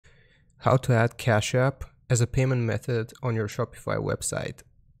How to add Cash App as a payment method on your Shopify website.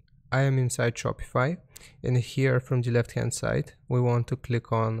 I am inside Shopify, and here from the left hand side we want to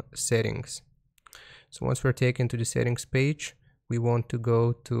click on Settings. So once we're taken to the settings page, we want to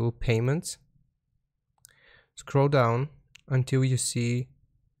go to Payments. Scroll down until you see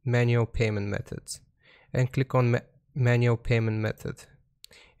Manual Payment Methods and click on Manual Payment Method,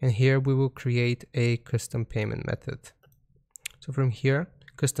 and here we will create a custom payment method. So from here,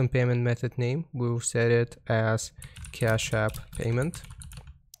 custom payment method name, we will set it as Cash App Payment.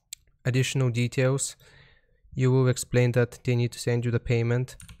 Additional details, you will explain that they need to send you the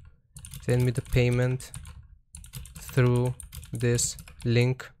payment. Send me the payment through this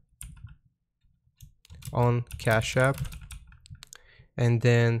link on Cash App. And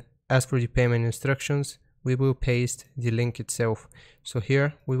then as for the payment instructions, we will paste the link itself. So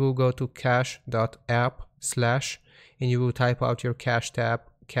here we will go to cash.app/ and you will type out your cash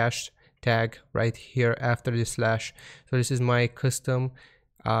tag right here after the slash. So this is my custom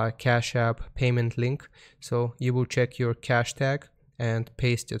Cash App payment link. So you will check your cash tag and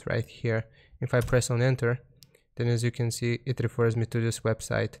paste it right here. If I press on enter, then as you can see, it refers me to this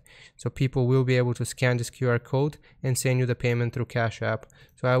website. So people will be able to scan this QR code and send you the payment through Cash App.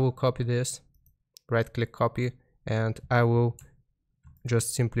 So I will copy this, right click copy, and I will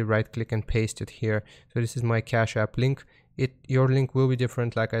just simply right click and paste it here. So this is my Cash App link. Your link will be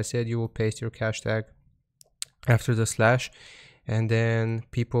different. Like I said, you will paste your cash tag after the slash, and then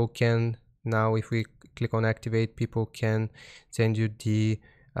people can, now if we click on activate, people can send you the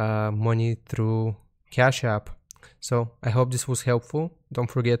money through Cash App. So I hope this was helpful.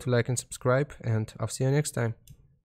 Don't forget to like and subscribe, and I'll see you next time.